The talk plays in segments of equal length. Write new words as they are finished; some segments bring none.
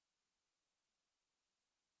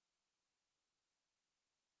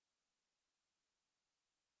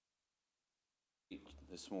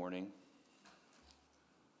this morning.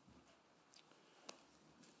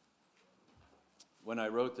 When I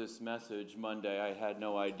wrote this message Monday, I had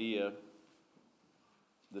no idea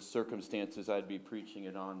the circumstances I'd be preaching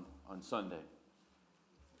it on Sunday.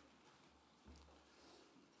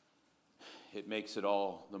 It makes it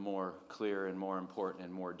all the more clear and more important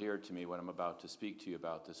and more dear to me what I'm about to speak to you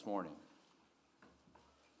about this morning.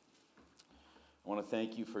 I want to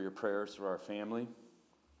thank you for your prayers for our family,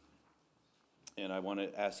 and I want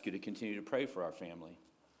to ask you to continue to pray for our family.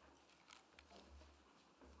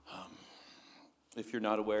 If you're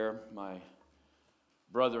not aware, my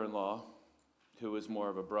brother-in-law, who is more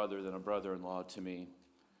of a brother than a brother-in-law to me,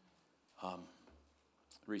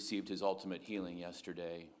 received his ultimate healing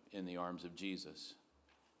yesterday in the arms of Jesus.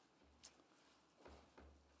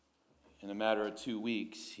 In a matter of 2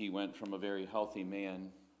 weeks, he went from a very healthy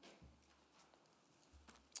man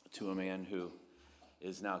to a man who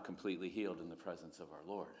is now completely healed in the presence of our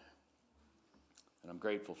Lord. And I'm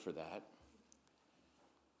grateful for that.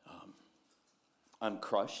 I'm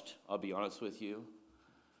crushed, I'll be honest with you.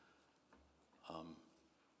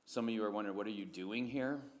 Some of you are wondering, what are you doing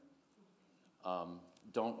here?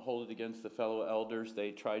 Don't hold it against the fellow elders.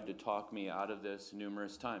 They tried to talk me out of this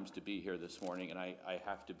numerous times to be here this morning, and I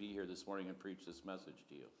have to be here this morning and preach this message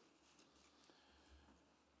to you.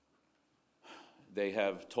 They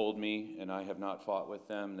have told me, and I have not fought with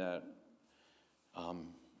them, that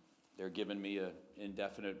they're giving me an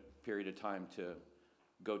indefinite period of time to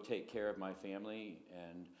go take care of my family,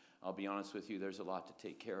 and I'll be honest with you, there's a lot to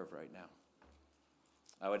take care of right now.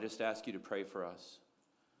 I would just ask you to pray for us.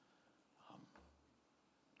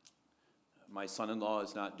 My son-in-law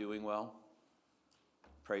is not doing well.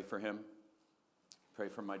 Pray for him. Pray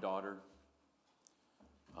for my daughter.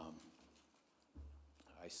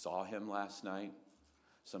 I saw him last night.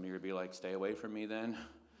 Some of you would be like, stay away from me then.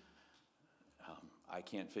 I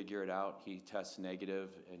can't figure it out. He tests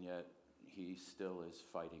negative, and yet he still is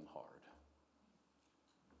fighting hard.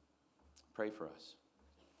 Pray for us.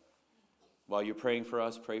 While you're praying for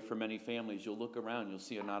us, pray for many families. You'll look around, you'll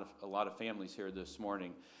see a lot of families here this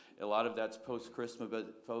morning. A lot of that's post-Christmas,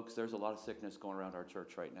 but folks, there's a lot of sickness going around our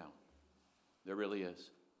church right now. There really is.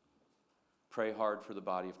 Pray hard for the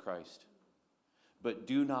body of Christ. But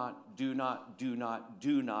do not live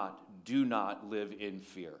in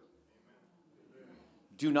fear.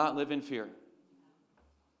 Do not live in fear.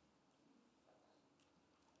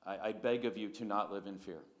 I beg of you to not live in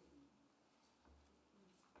fear.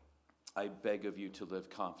 I beg of you to live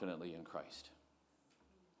confidently in Christ.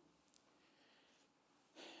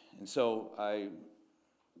 And so I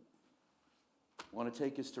want to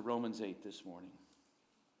take us to Romans 8 this morning.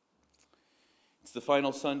 It's the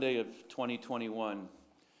final Sunday of 2021,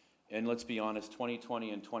 and let's be honest,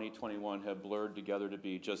 2020 and 2021 have blurred together to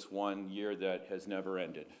be just one year that has never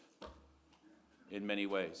ended in many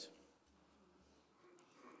ways.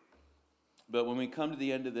 But when we come to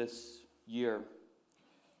the end of this year,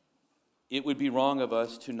 it would be wrong of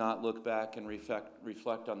us to not look back and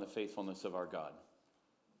reflect on the faithfulness of our God.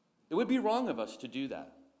 It would be wrong of us to do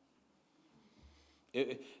that.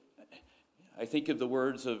 I think of the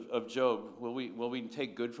words of Job. Will we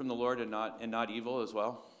take good from the Lord and not evil as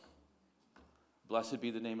well? Blessed be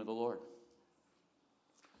the name of the Lord.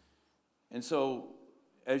 And so,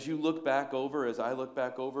 as you look back over, as I look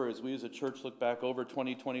back over, as we as a church look back over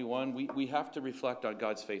 2021, we have to reflect on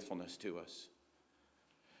God's faithfulness to us.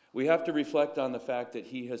 We have to reflect on the fact that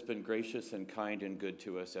He has been gracious and kind and good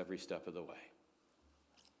to us every step of the way.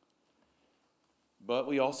 But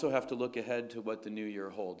we also have to look ahead to what the new year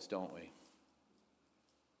holds, don't we?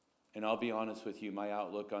 And I'll be honest with you, my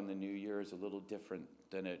outlook on the new year is a little different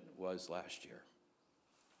than it was last year.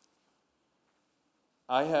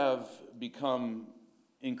 I have become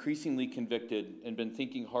increasingly convicted and been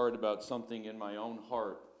thinking hard about something in my own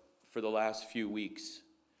heart for the last few weeks.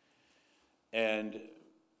 And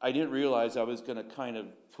I didn't realize I was going to kind of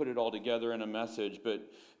put it all together in a message, but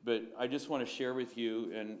I just want to share with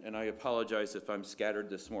you, and I apologize if I'm scattered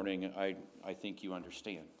this morning. I think you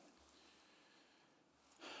understand.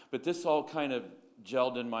 But this all kind of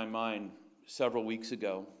gelled in my mind several weeks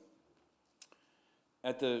ago.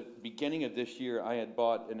 At the beginning of this year, I had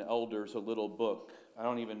bought an elders a little book. I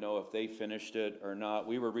don't even know if they finished it or not.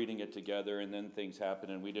 We were reading it together, and then things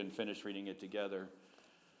happened, and we didn't finish reading it together.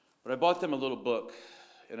 But I bought them a little book,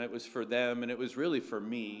 and it was for them, and it was really for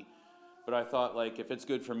me. But I thought, like, if it's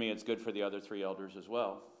good for me, it's good for the other 3 elders as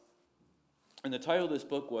well. And the title of this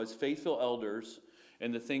book was Faithful Elders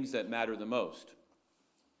and the Things That Matter the Most.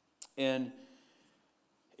 And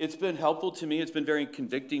it's been helpful to me. It's been very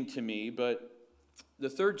convicting to me. But the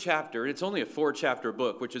third chapter, and it's only a 4-chapter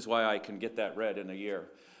book, which is why I can get that read in a year.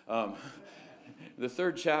 The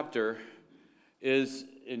third chapter is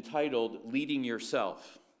entitled Leading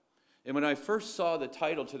Yourself. And when I first saw the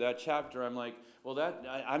title to that chapter, I'm like, well,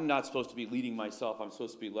 I'm not supposed to be leading myself. I'm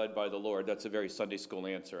supposed to be led by the Lord. That's a very Sunday school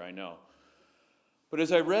answer, I know. But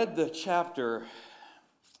as I read the chapter,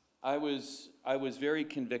 I was very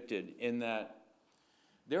convicted in that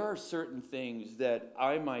there are certain things that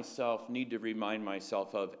I myself need to remind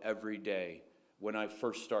myself of every day when I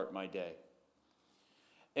first start my day.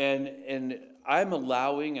 And I'm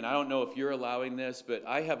allowing, and I don't know if you're allowing this, but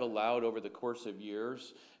I have allowed over the course of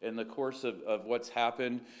years, in the course of what's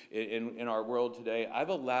happened in our world today, I've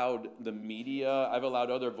allowed the media, I've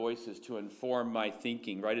allowed other voices to inform my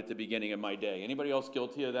thinking right at the beginning of my day. Anybody else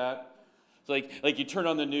guilty of that? It's like you turn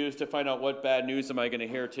on the news to find out what bad news am I going to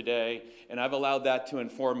hear today, and I've allowed that to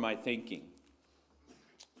inform my thinking.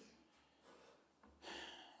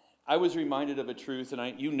 I was reminded of a truth,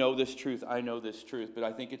 and you know this truth, I know this truth, but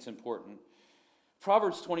I think it's important.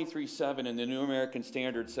 Proverbs 23:7 in the New American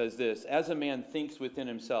Standard says this: as a man thinks within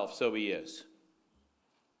himself, so he is.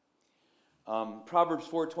 Proverbs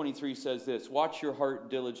 4:23 says this: watch your heart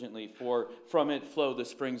diligently, for from it flow the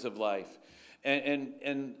springs of life.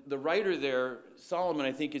 And the writer there, Solomon,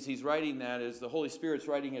 I think as he's writing that, as the Holy Spirit's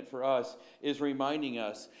writing it for us, is reminding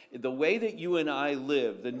us the way that you and I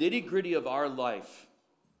live, the nitty-gritty of our life,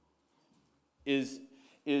 is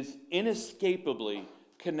inescapably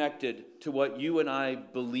connected to what you and I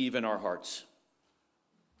believe in our hearts.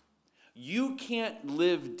 You can't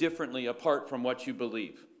live differently apart from what you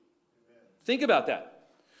believe. Amen. Think about that.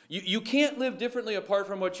 You can't live differently apart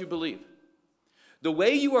from what you believe. The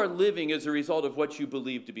way you are living is a result of what you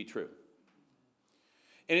believe to be true.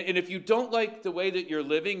 And if you don't like the way that you're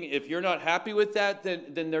living, if you're not happy with that,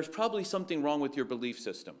 then there's probably something wrong with your belief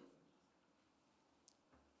system.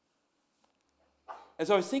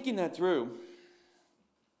 As I was thinking that through,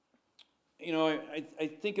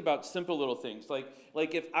 I think about simple little things.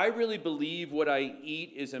 Like if I really believe what I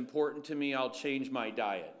eat is important to me, I'll change my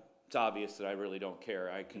diet. It's obvious that I really don't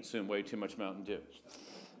care. I consume way too much Mountain Dew.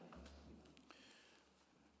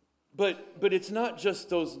 But it's not just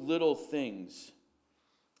those little things.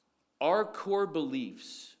 Our core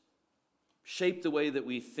beliefs shape the way that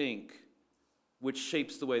we think, which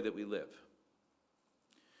shapes the way that we live.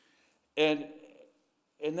 And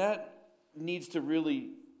that needs to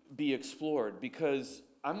really be explored, because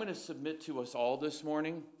I'm going to submit to us all this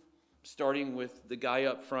morning, starting with the guy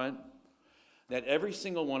up front, that every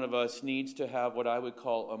single one of us needs to have what I would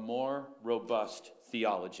call a more robust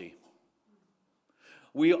theology.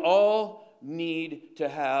 We all need to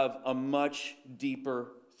have a much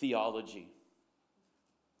deeper theology.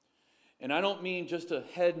 And I don't mean just a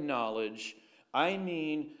head knowledge. I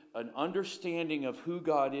mean an understanding of who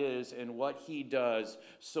God is and what He does,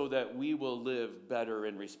 so that we will live better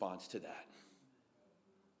in response to that.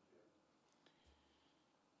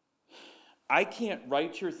 I can't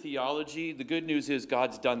write your theology. The good news is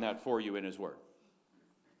God's done that for you in His Word.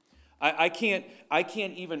 I can't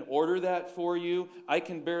even order that for you. I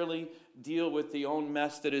can barely deal with the own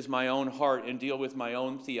mess that is my own heart and deal with my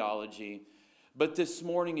own theology. But this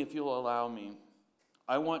morning, if you'll allow me,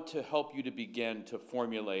 I want to help you to begin to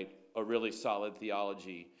formulate a really solid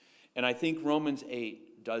theology. And I think Romans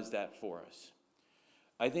 8 does that for us.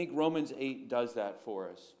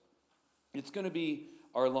 It's going to be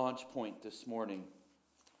our launch point this morning.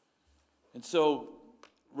 And so,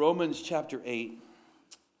 Romans chapter 8,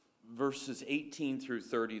 verses 18 through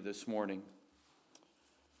 30 this morning.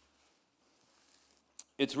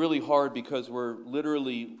 It's really hard because we're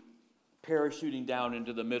literally parachuting down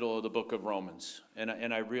into the middle of the book of Romans.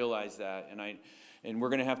 And I realize that, and we're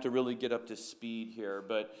going to have to really get up to speed here.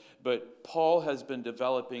 But Paul has been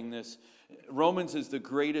developing this. Romans is the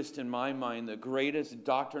greatest, in my mind, the greatest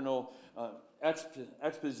doctrinal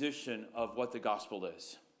exposition of what the gospel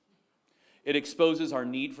is. It exposes our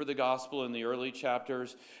need for the gospel in the early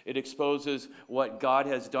chapters. It exposes what God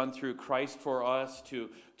has done through Christ for us to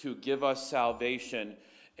give us salvation.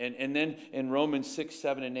 And then in Romans 6,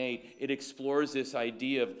 7, and 8, it explores this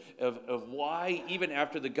idea of why, even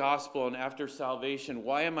after the gospel and after salvation,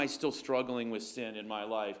 why am I still struggling with sin in my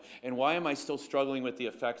life? And why am I still struggling with the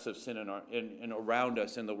effects of sin in around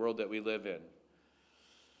us in the world that we live in?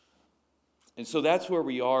 And so that's where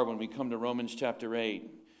we are when we come to Romans chapter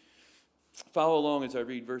 8. Follow along as I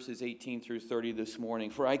read verses 18 through 30 this morning.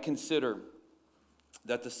 For I consider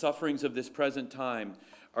that the sufferings of this present time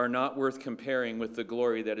are not worth comparing with the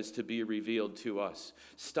glory that is to be revealed to us.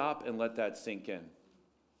 Stop and let that sink in.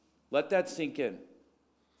 Let that sink in.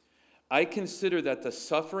 I consider that the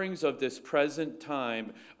sufferings of this present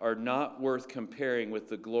time are not worth comparing with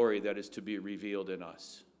the glory that is to be revealed in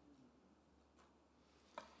us.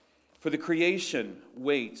 For the creation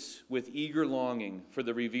waits with eager longing for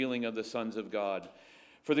the revealing of the sons of God.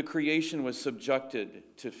 For the creation was subjected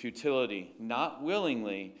to futility, not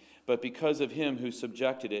willingly, but because of him who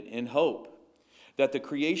subjected it, in hope that the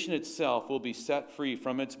creation itself will be set free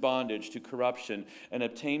from its bondage to corruption and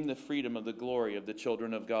obtain the freedom of the glory of the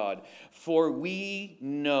children of God. For we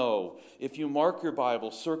know, if you mark your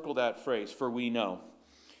Bible, circle that phrase, for we know.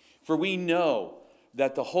 For we know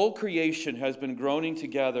that the whole creation has been groaning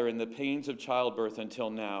together in the pains of childbirth until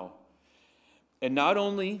now. And not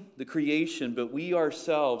only the creation, but we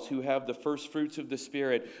ourselves who have the first fruits of the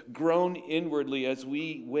Spirit groan inwardly as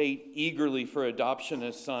we wait eagerly for adoption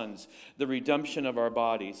as sons, the redemption of our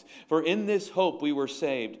bodies. For in this hope we were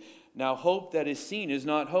saved. Now hope that is seen is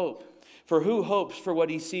not hope. For who hopes for what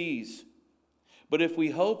he sees? But if we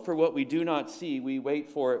hope for what we do not see, we wait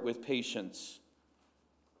for it with patience.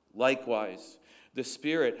 Likewise, the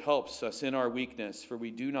Spirit helps us in our weakness, for we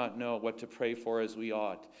do not know what to pray for as we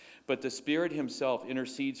ought. But the Spirit himself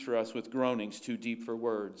intercedes for us with groanings too deep for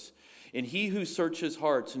words. And he who searches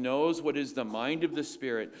hearts knows what is the mind of the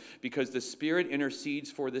Spirit, because the Spirit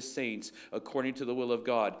intercedes for the saints according to the will of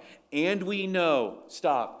God. And we know,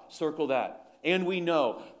 stop, circle that. And we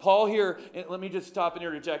know. Paul here, and let me just stop and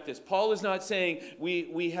interject this. Paul is not saying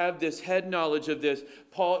we have this head knowledge of this.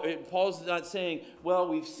 Paul's not saying, well,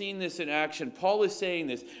 we've seen this in action. Paul is saying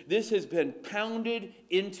this. This has been pounded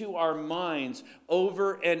into our minds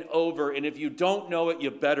over and over. And if you don't know it,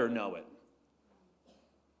 you better know it.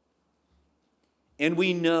 And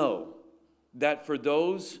we know that for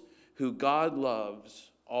those who God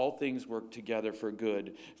loves, all things work together for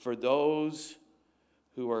good. For those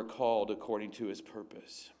who are called according to his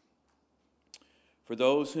purpose. For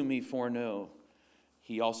those whom he foreknow,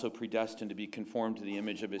 he also predestined to be conformed to the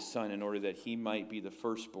image of his Son, in order that he might be the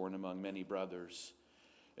firstborn among many brothers.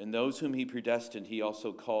 And those whom he predestined, he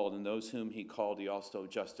also called. And those whom he called, he also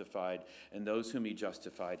justified. And those whom he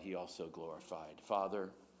justified, he also glorified. Father,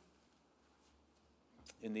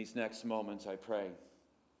 in these next moments, I pray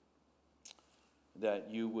that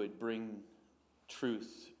you would bring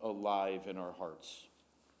truth alive in our hearts.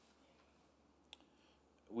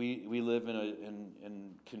 We live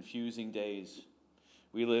in confusing days.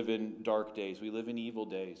 We live in dark days. We live in evil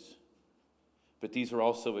days. But these are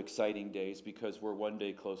also exciting days because we're one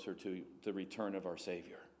day closer to the return of our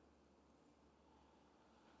Savior.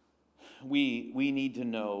 We need to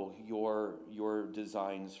know your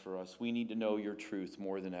designs for us. We need to know your truth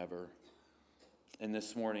more than ever. And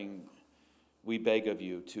this morning, we beg of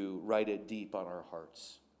you to write it deep on our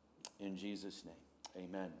hearts. In Jesus' name,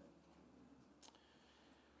 amen.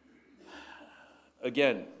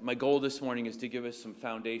 Again, my goal this morning is to give us some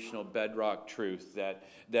foundational bedrock truth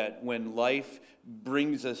that when life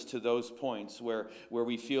brings us to those points where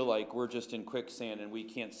we feel like we're just in quicksand and we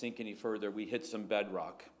can't sink any further, we hit some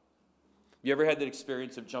bedrock. You ever had that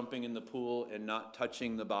experience of jumping in the pool and not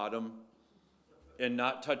touching the bottom? And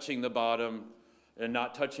not touching the bottom, and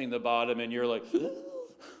not touching the bottom, and you're like,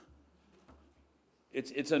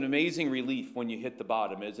 it's an amazing relief when you hit the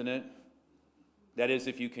bottom, isn't it? That is,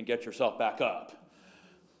 if you can get yourself back up.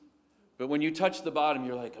 But when you touch the bottom,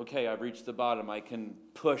 you're like, okay, I've reached the bottom. I can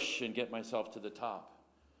push and get myself to the top.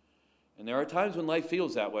 And there are times when life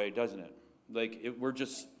feels that way, doesn't it? Like we're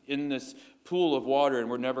just in this pool of water and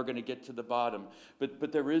we're never going to get to the bottom.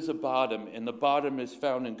 But there is a bottom, and the bottom is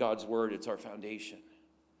found in God's Word. It's our foundation.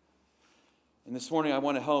 And this morning I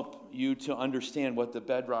want to help you to understand what the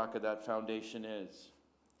bedrock of that foundation is.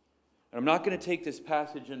 And I'm not going to take this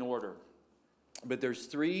passage in order, but there's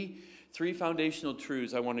three foundational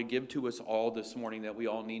truths I want to give to us all this morning that we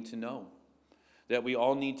all need to know. That we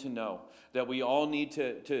all need to know. That we all need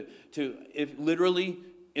to if literally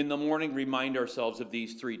in the morning remind ourselves of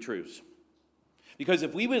these three truths. Because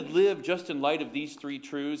if we would live just in light of these three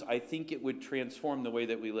truths, I think it would transform the way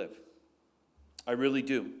that we live. I really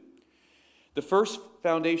do. The first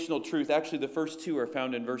foundational truth, actually the first two are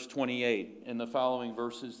found in verse 28 and the following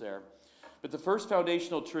verses there. But the first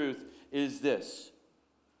foundational truth is this.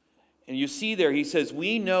 And you see there, he says,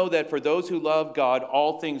 we know that for those who love God,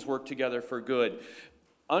 all things work together for good.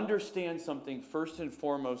 Understand something first and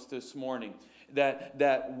foremost this morning,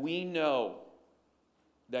 that we know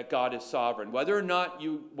that God is sovereign. Whether or not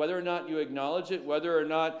you acknowledge it, whether or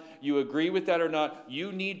not you agree with that or not,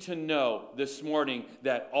 you need to know this morning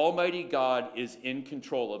that Almighty God is in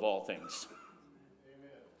control of all things.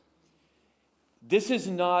 This is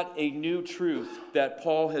not a new truth that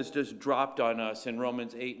Paul has just dropped on us in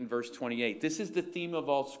Romans 8 and verse 28. This is the theme of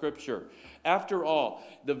all Scripture. After all,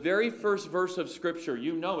 the very first verse of Scripture,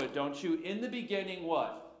 you know it, don't you? In the beginning,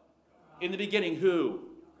 what? In the beginning, who?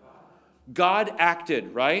 God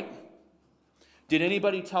acted, right? Did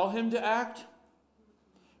anybody tell him to act?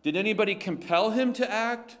 Did anybody compel him to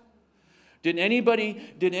act? Did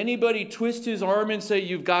anybody twist his arm and say,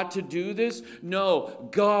 you've got to do this? No,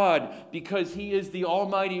 God, because he is the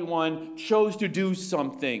Almighty One, chose to do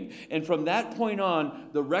something. And from that point on,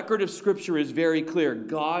 the record of Scripture is very clear.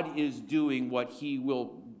 God is doing what he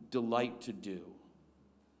will delight to do.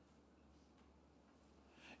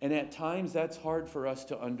 And at times, that's hard for us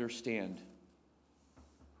to understand.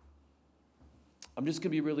 I'm just going to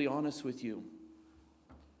be really honest with you.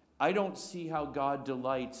 I don't see how God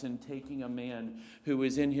delights in taking a man who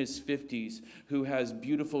is in his 50s, who has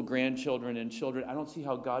beautiful grandchildren and children. I don't see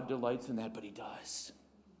how God delights in that, but he does.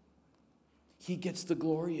 He gets the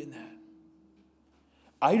glory in that.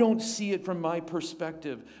 I don't see it from my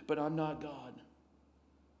perspective, but I'm not God.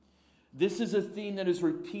 This is a theme that is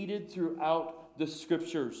repeated throughout the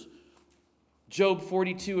Scriptures. Job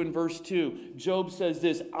 42 and verse 2, Job says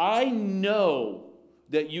this, I know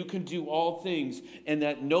that you can do all things, and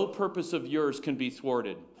that no purpose of yours can be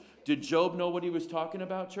thwarted. Did Job know what he was talking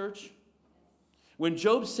about, church? When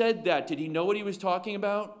Job said that, did he know what he was talking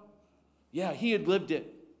about? Yeah, he had lived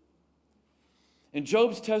it. And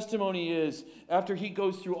Job's testimony is, after he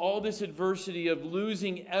goes through all this adversity of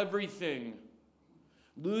losing everything,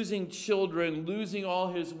 losing children, losing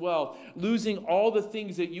all his wealth, losing all the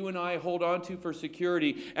things that you and I hold on to for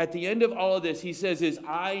security, at the end of all of this, he says is,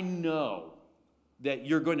 I know that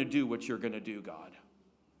you're going to do what you're going to do, God.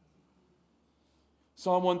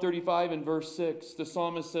 Psalm 135 and verse 6, the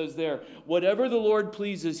psalmist says there, whatever the Lord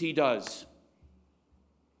pleases, he does.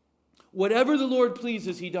 Whatever the Lord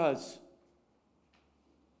pleases, he does.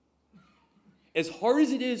 As hard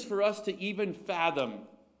as it is for us to even fathom,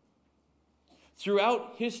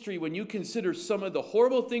 throughout history, when you consider some of the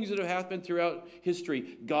horrible things that have happened throughout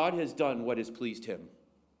history, God has done what has pleased him.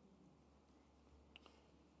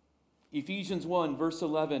 Ephesians 1, verse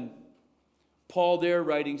 11, Paul there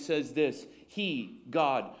writing says this, he,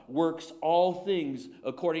 God, works all things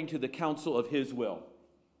according to the counsel of his will.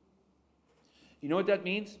 You know what that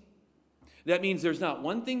means? That means there's not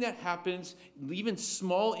one thing that happens, even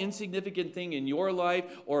small, insignificant thing in your life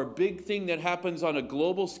or a big thing that happens on a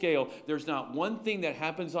global scale. There's not one thing that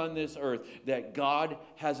happens on this earth that God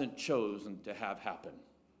hasn't chosen to have happen.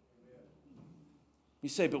 You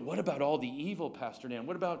say, but what about all the evil, Pastor Dan?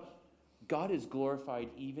 What about God is glorified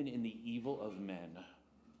even in the evil of men?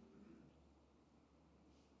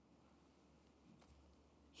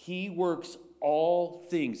 He works all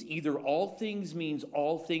things. Either all things means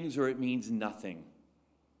all things or it means nothing.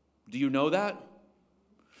 Do you know that?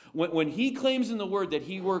 When he claims in the word that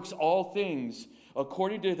he works all things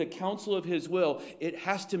according to the counsel of his will, it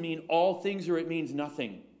has to mean all things or it means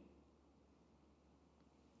nothing.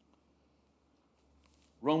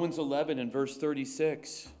 Romans 11 and verse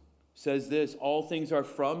 36 says this, all things are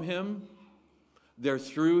from him, they're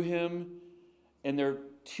through him, and they're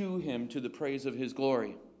to him to the praise of his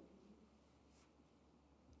glory.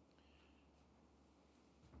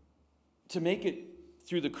 To make it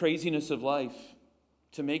through the craziness of life,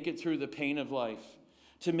 to make it through the pain of life,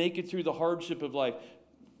 to make it through the hardship of life,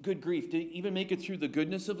 good grief, to even make it through the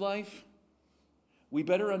goodness of life, we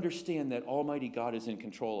better understand that Almighty God is in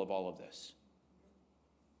control of all of this.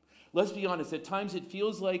 Let's be honest, at times it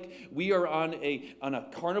feels like we are on a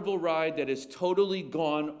carnival ride that has totally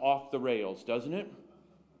gone off the rails, doesn't it?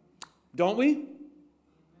 Don't we?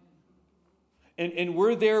 And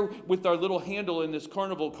we're there with our little handle in this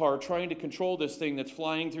carnival car trying to control this thing that's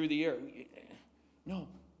flying through the air. No,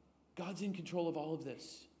 God's in control of all of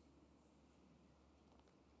this.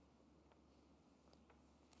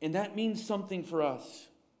 And that means something for us.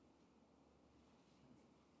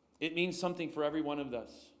 It means something for every one of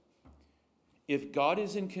us. If God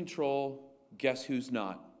is in control, guess who's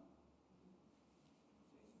not?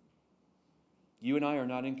 You and I are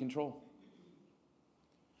not in control.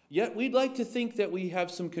 Yet we'd like to think that we have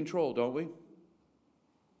some control, don't we?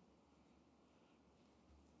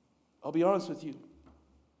 I'll be honest with you.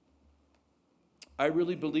 I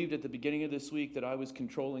really believed at the beginning of this week that I was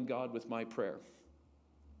controlling God with my prayer.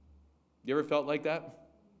 You ever felt like that?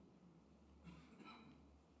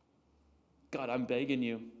 God, I'm begging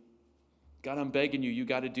you. God, I'm begging you. You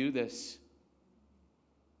got to do this.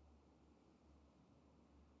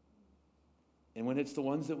 And when it's the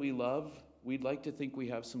ones that we love, we'd like to think we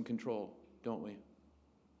have some control, don't we?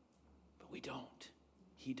 But we don't.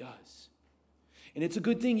 He does. And it's a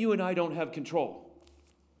good thing you and I don't have control.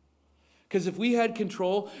 Because if we had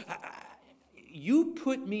control, you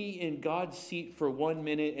put me in God's seat for 1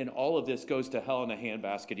 minute and all of this goes to hell in a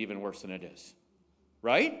handbasket, even worse than it is.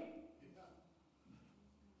 Right?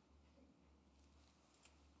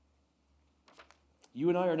 You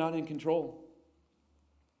and I are not in control.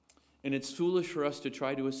 And it's foolish for us to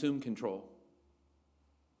try to assume control.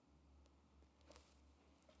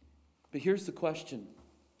 But here's the question.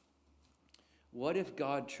 What if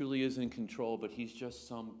God truly is in control, but he's just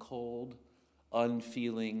some cold,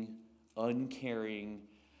 unfeeling, uncaring,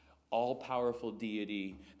 all-powerful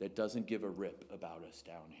deity that doesn't give a rip about us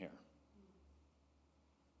down here?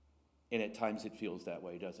 And at times it feels that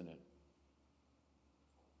way, doesn't it?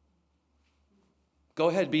 Go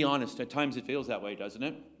ahead, be honest. At times it feels that way, doesn't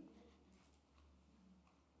it?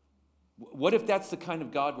 What if that's the kind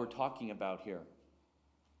of God we're talking about here?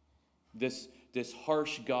 This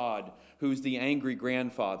harsh God who's the angry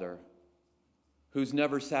grandfather, who's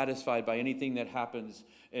never satisfied by anything that happens,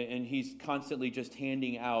 and he's constantly just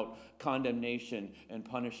handing out condemnation and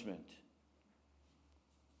punishment.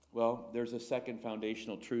 Well, there's a second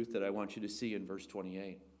foundational truth that I want you to see in verse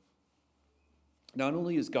 28. Not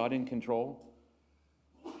only is God in control,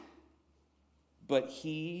 but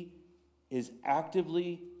he is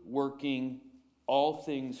actively working all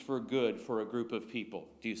things for good for a group of people.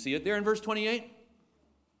 Do you see it there in verse 28?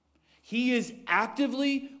 He is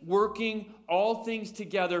actively working all things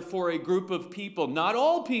together for a group of people. Not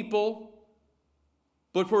all people,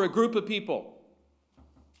 but for a group of people.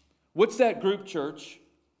 What's that group, church?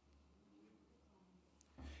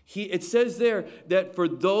 It says there that for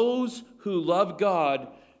those who love God,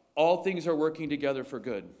 all things are working together for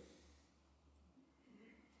good.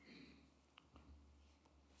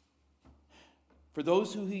 For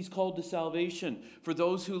those who he's called to salvation, for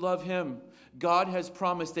those who love him, God has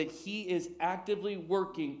promised that he is actively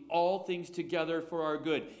working all things together for our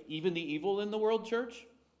good. Even the evil in the world, church?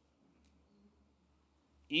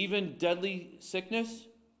 Even deadly sickness?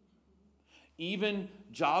 Even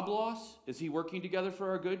job loss? Is he working together for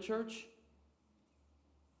our good, church?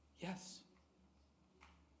 Yes.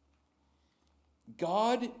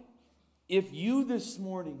 God, if you this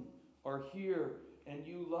morning are here and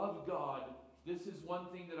you love God, this is one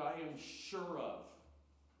thing that I am sure of.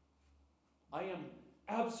 I am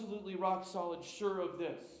absolutely rock solid sure of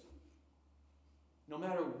this. No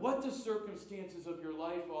matter what the circumstances of your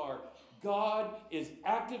life are, God is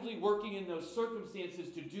actively working in those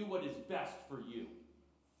circumstances to do what is best for you.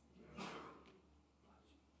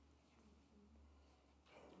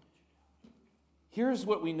 Here's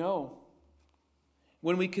what we know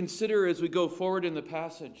when we consider as we go forward in the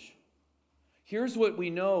passage. Here's what we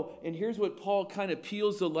know, and here's what Paul kind of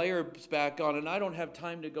peels the layers back on, and I don't have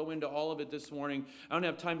time to go into all of it this morning. I don't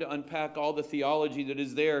have time to unpack all the theology that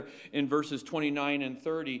is there in verses 29 and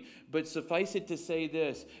 30, but suffice it to say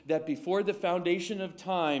this, that before the foundation of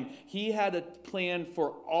time, he had a plan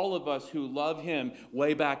for all of us who love him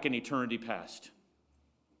way back in eternity past.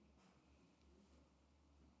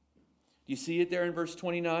 Do you see it there in verse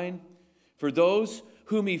 29? For those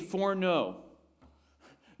whom he foreknow,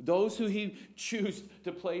 those who he chose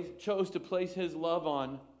to place his love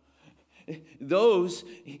on, those,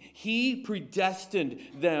 he predestined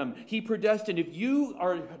them. He predestined. If you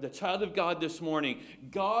are the child of God this morning,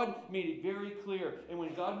 God made it very clear. And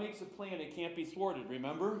when God makes a plan, it can't be thwarted,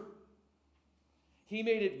 remember? He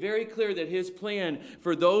made it very clear that his plan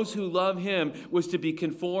for those who love him was to be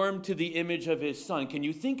conformed to the image of his Son. Can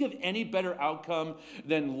you think of any better outcome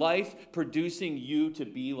than life producing you to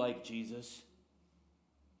be like Jesus?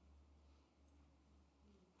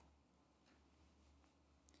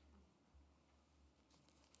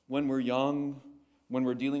 When we're young, when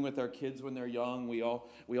we're dealing with our kids when they're young, we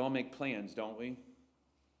all make plans, don't we?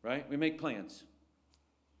 Right? We make plans.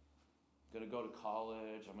 I'm going to go to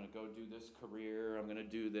college. I'm going to go do this career. I'm going to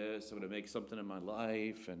do this. I'm going to make something in my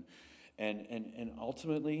life. And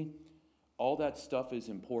ultimately, all that stuff is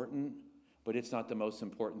important, but it's not the most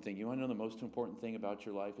important thing. You want to know the most important thing about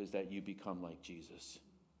your life is that you become like Jesus.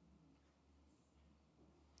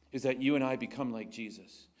 Is that you and I become like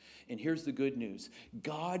Jesus. And here's the good news.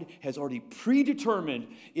 God has already predetermined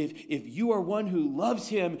if you are one who loves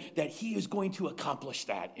him, that he is going to accomplish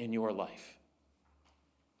that in your life.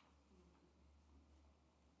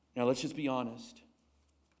 Now, let's just be honest.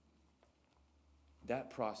 That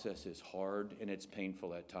process is hard and it's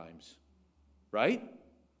painful at times. Right?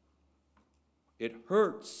 It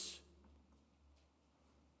hurts.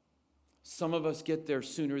 Some of us get there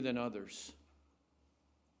sooner than others.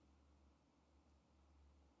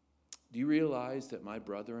 Do you realize that my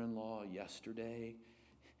brother-in-law yesterday,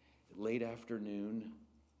 late afternoon,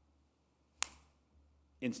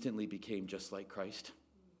 instantly became just like Christ.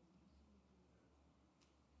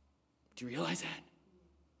 Do you realize that?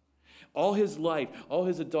 All his life, all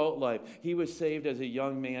his adult life, he was saved as a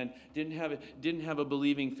young man, didn't have a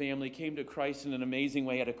believing family, came to Christ in an amazing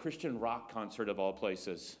way at a Christian rock concert of all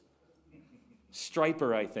places.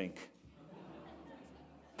 Stryper, I think.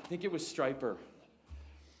 I think it was Stryper.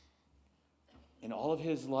 And all of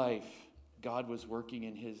his life, God was working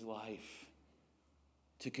in his life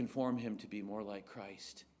to conform him to be more like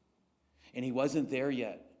Christ. And he wasn't there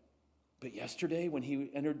yet. But yesterday, when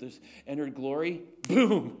he entered glory,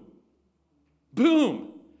 boom!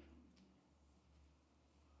 Boom!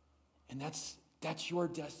 And that's your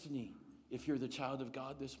destiny if you're the child of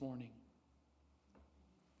God this morning.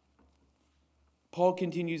 Paul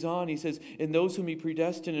continues on. He says, and those whom he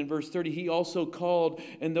predestined, in verse 30, he also called,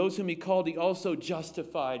 and those whom he called, he also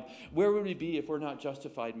justified. Where would we be if we're not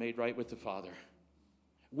justified, made right with the Father?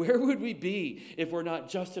 Where would we be if we're not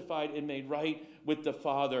justified and made right with the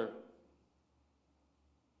Father?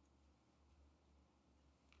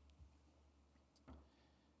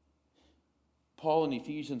 Paul in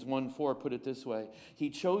Ephesians 1:4 put it this way. He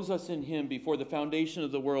chose us in him before the foundation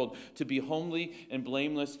of the world to be homely and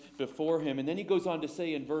blameless before him. And then he goes on to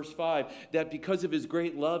say in verse 5 that because of his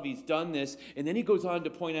great love, he's done this. And then he goes on to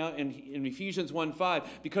point out in Ephesians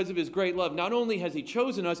 1:5, because of his great love, not only has he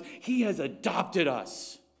chosen us, he has adopted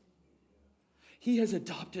us. He has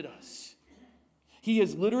adopted us. He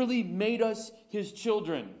has literally made us his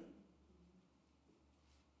children.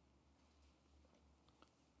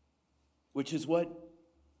 Which is what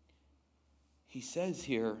he says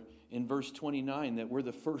here in verse 29, that we're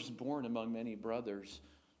the firstborn among many brothers.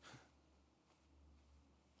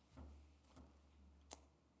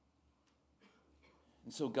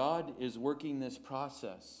 And so God is working this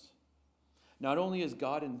process. Not only is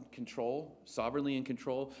God in control, sovereignly in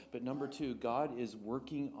control, but number two, God is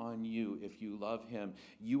working on you if you love him.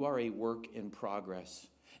 You are a work in progress.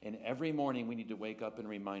 And every morning we need to wake up and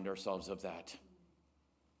remind ourselves of that.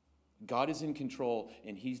 God is in control,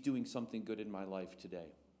 and he's doing something good in my life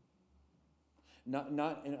today. Not,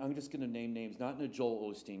 and I'm just going to name names, not in a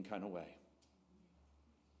Joel Osteen kind of way.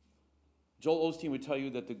 Joel Osteen would tell you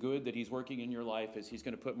that the good that he's working in your life is he's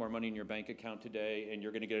going to put more money in your bank account today, and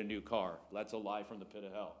you're going to get a new car. That's a lie from the pit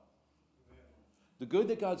of hell. The good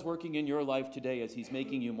that God's working in your life today is he's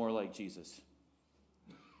making you more like Jesus.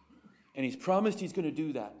 And he's promised he's going to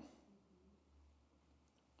do that.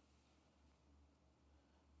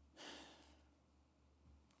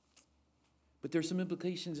 But there's some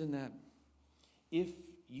implications in that. If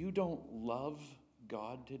you don't love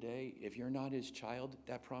God today, if you're not his child,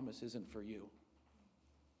 that promise isn't for you.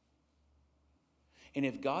 And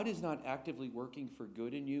if God is not actively working for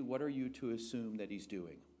good in you, what are you to assume that he's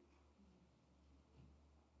doing?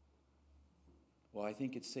 Well, I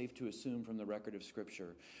think it's safe to assume from the record of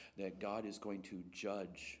Scripture that God is going to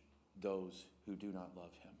judge those who do not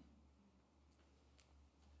love him.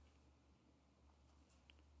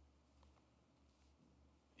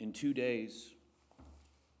 In 2 days,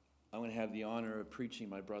 I'm going to have the honor of preaching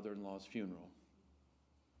my brother-in-law's funeral.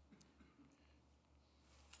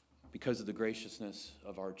 Because of the graciousness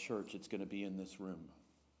of our church, it's going to be in this room.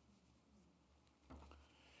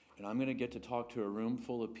 And I'm going to get to talk to a room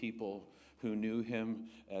full of people who knew him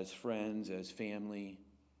as friends, as family,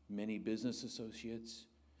 many business associates.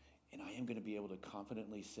 And I am going to be able to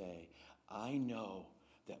confidently say, I know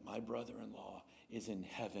that my brother-in-law is in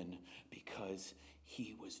heaven because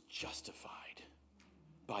he was justified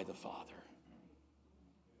by the Father.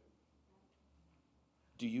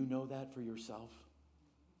 Do you know that for yourself?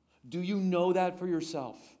 Do you know that for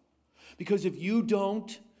yourself? Because if you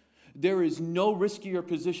don't, there is no riskier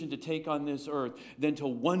position to take on this earth than to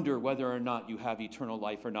wonder whether or not you have eternal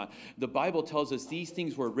life or not. The Bible tells us these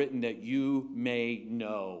things were written that you may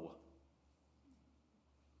know.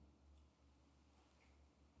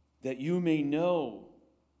 That you may know.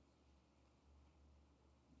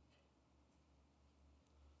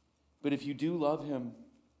 But if you do love him,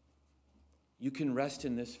 you can rest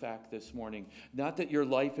in this fact this morning. Not that your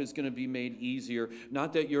life is going to be made easier.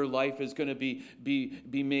 Not that your life is going to be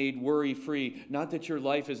made worry-free. Not that your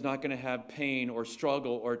life is not going to have pain or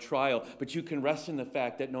struggle or trial. But you can rest in the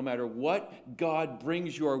fact that no matter what God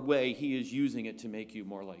brings your way, he is using it to make you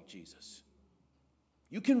more like Jesus.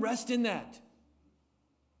 You can rest in that.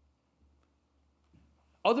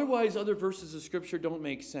 Otherwise, other verses of Scripture don't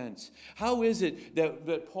make sense. How is it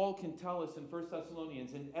that Paul can tell us in 1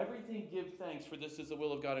 Thessalonians, in everything give thanks, for this is the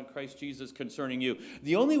will of God in Christ Jesus concerning you?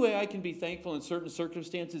 The only way I can be thankful in certain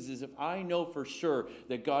circumstances is if I know for sure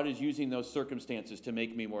that God is using those circumstances to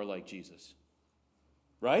make me more like Jesus.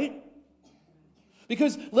 Right?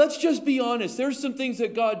 Because let's just be honest, there's some things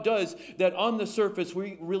that God does that on the surface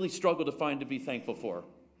we really struggle to find to be thankful for.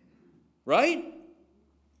 Right?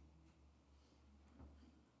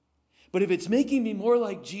 But if it's making me more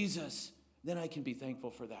like Jesus, then I can be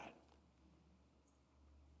thankful for that.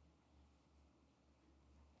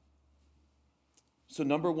 So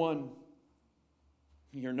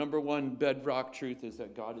your number one bedrock truth is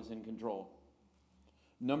that God is in control.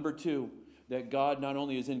 Number two, that God not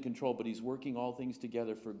only is in control, but he's working all things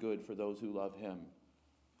together for good for those who love him.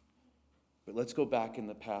 But let's go back in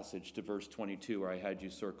the passage to verse 22 where I had you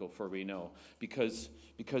circle for we know. Because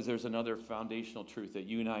there's another foundational truth that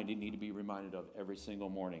you and I need to be reminded of every single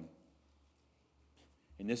morning.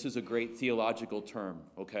 And this is a great theological term,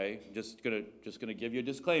 okay? Just gonna give you a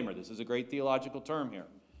disclaimer. This is a great theological term here.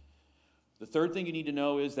 The third thing you need to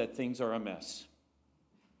know is that things are a mess.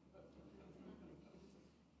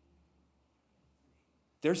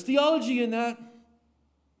 There's theology in that.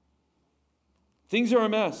 Things are a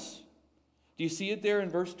mess. Do you see it there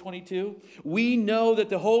in verse 22? We know that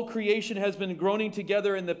the whole creation has been groaning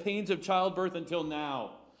together in the pains of childbirth until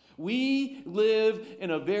now. We live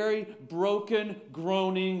in a very broken,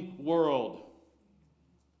 groaning world.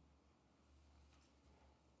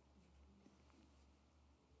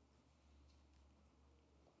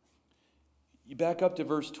 You back up to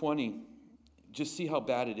verse 20. Just see how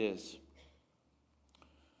bad it is.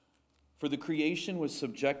 For the creation was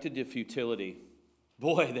subjected to futility.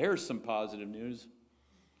 Boy, there's some positive news.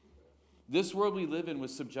 This world we live in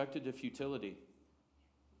was subjected to futility.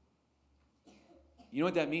 You know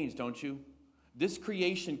what that means, don't you? This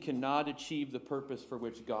creation cannot achieve the purpose for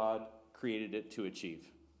which God created it to achieve.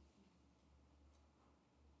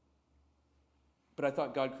 But I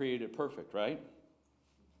thought God created it perfect, right?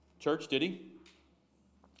 Church, did he?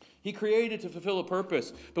 He created it to fulfill a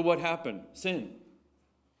purpose. But what happened? Sin.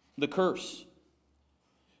 The curse.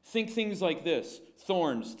 Think things like this: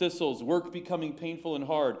 thorns, thistles, work becoming painful and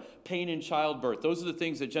hard, pain in childbirth. Those are the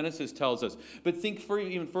things that Genesis tells us. But think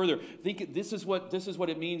even further. Think this is what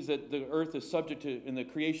it means that the earth is subject to, and the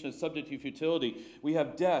creation is subject to futility. We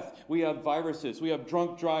have death, we have viruses, we have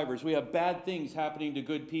drunk drivers, we have bad things happening to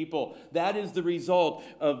good people. That is the result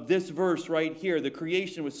of this verse right here. The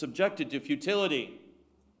creation was subjected to futility.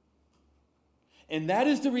 And that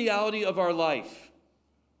is the reality of our life.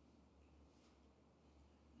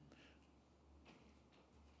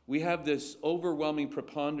 We have this overwhelming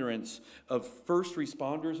preponderance of first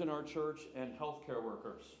responders in our church and healthcare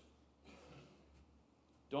workers.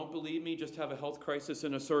 Don't believe me? Just have a health crisis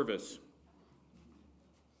in a service.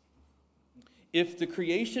 If the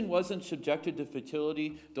creation wasn't subjected to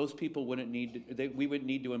futility, those people we wouldn't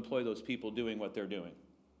need to employ those people doing what they're doing.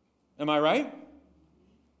 Am I right?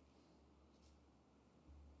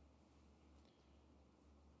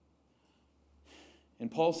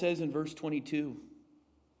 And Paul says in verse 22,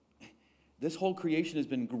 this whole creation has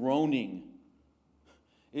been groaning.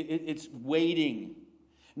 It's waiting.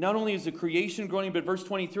 Not only is the creation groaning, but verse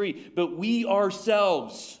 23, but we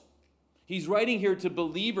ourselves. He's writing here to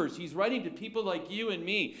believers. He's writing to people like you and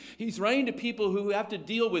me. He's writing to people who have to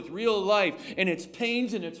deal with real life and its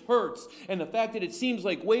pains and its hurts. And the fact that it seems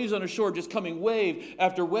like waves on a shore just coming wave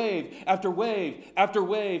after wave after wave after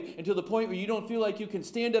wave until the point where you don't feel like you can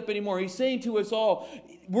stand up anymore. He's saying to us all,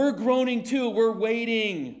 we're groaning too. We're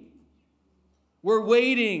waiting. We're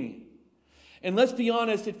waiting. And let's be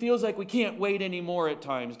honest, it feels like we can't wait anymore at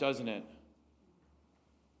times, doesn't it?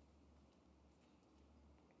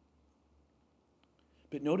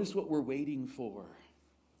 But notice what we're waiting for.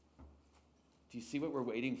 Do you see what we're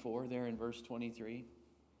waiting for there in verse 23?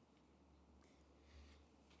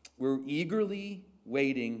 We're eagerly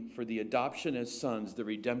waiting for the adoption as sons, the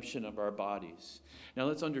redemption of our bodies. Now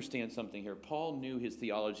let's understand something here. Paul knew his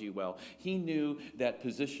theology well. He knew that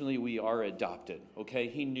positionally we are adopted, okay?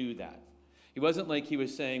 He knew that. He wasn't like he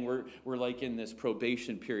was saying we're like in this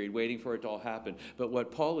probation period waiting for it to all happen. But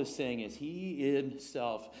what Paul is saying is he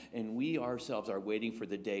himself and we ourselves are waiting for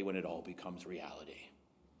the day when it all becomes reality.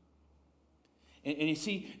 And you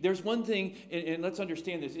see, there's one thing, and let's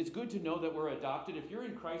understand this. It's good to know that we're adopted. If you're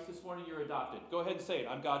in Christ this morning, you're adopted. Go ahead and say it.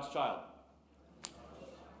 I'm God's child.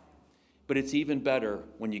 But it's even better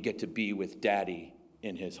when you get to be with Daddy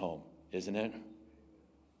in his home, isn't it?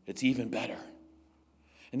 It's even better.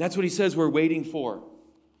 And that's what he says we're waiting for.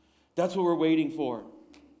 That's what we're waiting for.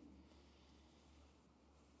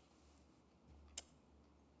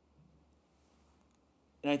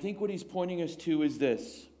 And I think what he's pointing us to is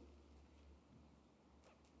this: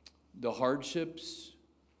 the hardships,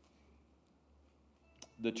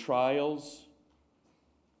 the trials,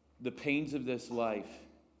 the pains of this life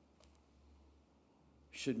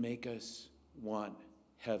should make us want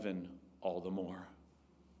heaven all the more.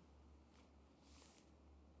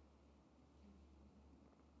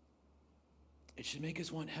 It should make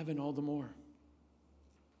us want heaven all the more.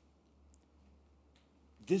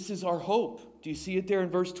 This is our hope. Do you see it there in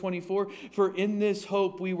verse 24? For in this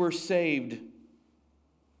hope we were saved.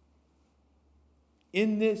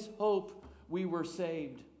 In this hope we were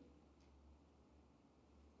saved.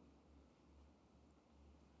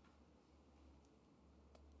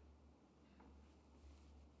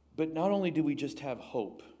 But not only do we just have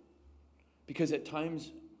hope, because at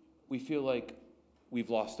times we feel like we've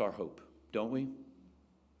lost our hope, don't we?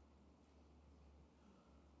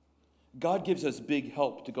 God gives us big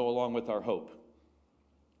help to go along with our hope.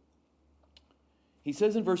 He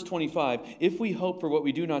says in verse 25, if we hope for what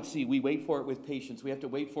we do not see, we wait for it with patience. We have to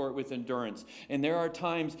wait for it with endurance. And there are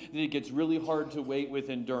times that it gets really hard to wait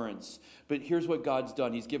with endurance. But here's what God's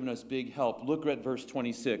done. He's given us big help. Look at verse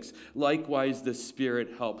 26. Likewise, the Spirit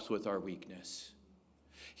helps with our weakness.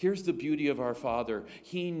 Here's the beauty of our Father.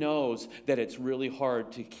 He knows that it's really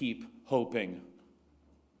hard to keep hoping.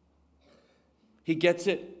 He gets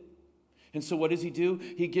it. And so what does he do?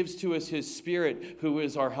 He gives to us his Spirit, who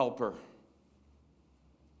is our helper.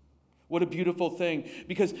 What a beautiful thing.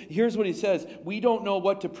 Because here's what he says. We don't know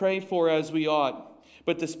what to pray for as we ought,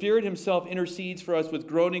 but the Spirit himself intercedes for us with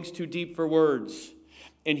groanings too deep for words.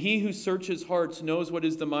 And he who searches hearts knows what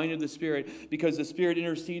is the mind of the Spirit, because the Spirit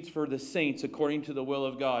intercedes for the saints according to the will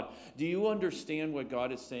of God. Do you understand what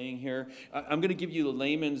God is saying here? I'm going to give you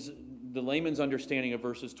the layman's understanding of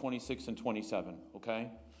verses 26 and 27,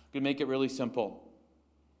 okay? I'm going to make it really simple.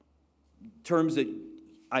 Terms that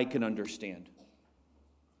I can understand.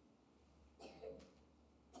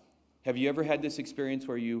 Have you ever had this experience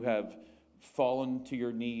where you have fallen to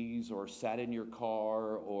your knees or sat in your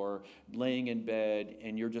car or laying in bed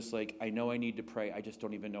and you're just like, I know I need to pray, I just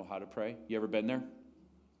don't even know how to pray? You ever been there?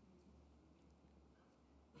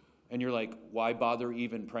 And you're like, why bother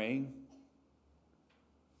even praying?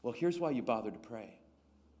 Well, here's why you bother to pray.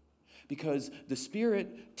 Because the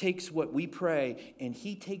Spirit takes what we pray and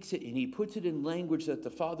he takes it and he puts it in language that the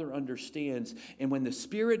Father understands. And when the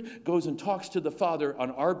Spirit goes and talks to the Father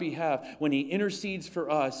on our behalf, when he intercedes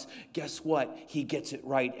for us, guess what? He gets it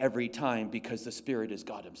right every time because the Spirit is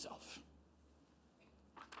God himself.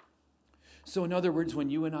 So in other words, when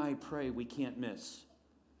you and I pray, we can't miss.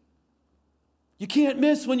 You can't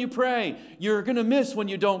miss when you pray. You're going to miss when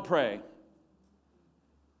you don't pray.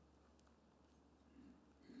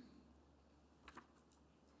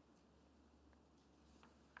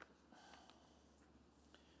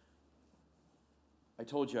 I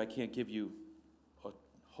told you I can't give you a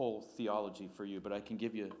whole theology for you, but I can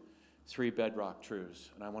give you 3 bedrock truths,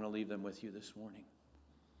 and I want to leave them with you this morning.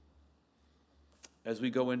 As we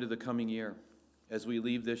go into the coming year, as we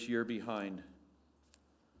leave this year behind,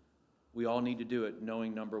 we all need to do it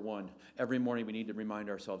knowing, number one, every morning we need to remind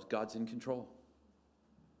ourselves, God's in control.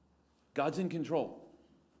 God's in control.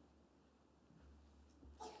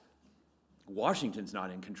 Washington's not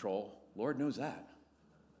in control. Lord knows that.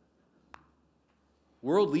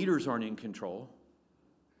 World leaders aren't in control.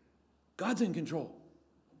 God's in control.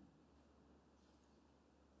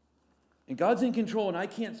 And God's in control, and I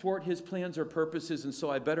can't thwart his plans or purposes, and so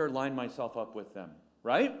I better line myself up with them,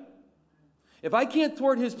 right? If I can't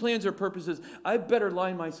thwart his plans or purposes, I better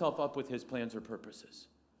line myself up with his plans or purposes.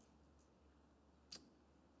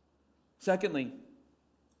 Secondly,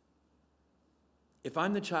 if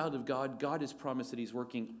I'm the child of God, God has promised that he's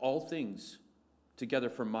working all things together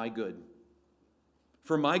for my good.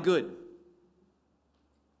 For my good.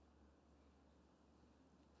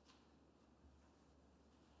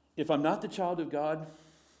 If I'm not the child of God,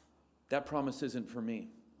 that promise isn't for me.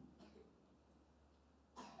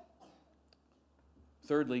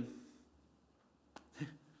 Thirdly,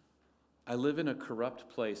 I live in a corrupt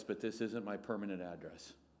place, but this isn't my permanent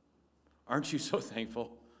address. Aren't you so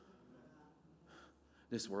thankful?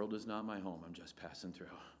 This world is not my home. I'm just passing through.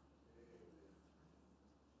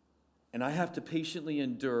 And I have to patiently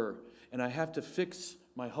endure, and I have to fix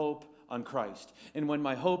my hope on Christ. And when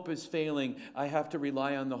my hope is failing, I have to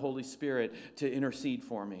rely on the Holy Spirit to intercede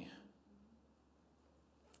for me.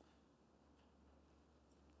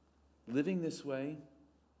 Living this way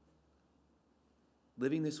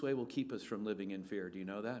will keep us from living in fear. Do you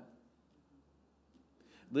know that?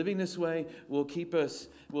 Living this way will keep us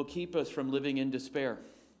from living in despair.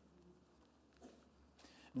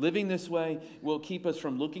 Living this way will keep us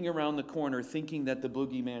from looking around the corner thinking that the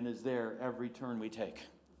boogeyman is there every turn we take.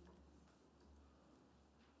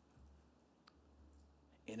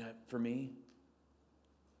 And for me,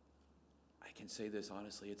 I can say this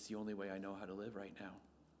honestly, it's the only way I know how to live right now.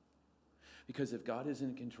 Because if God is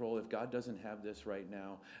in control, if God doesn't have this right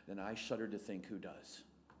now, then I shudder to think who does.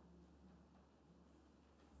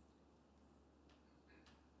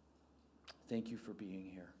 Thank you for being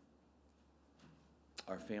here.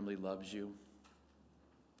 Our family loves you.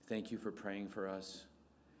 Thank you for praying for us.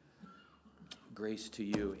 Grace to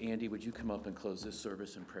you. Andy, would you come up and close this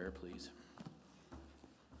service in prayer, please?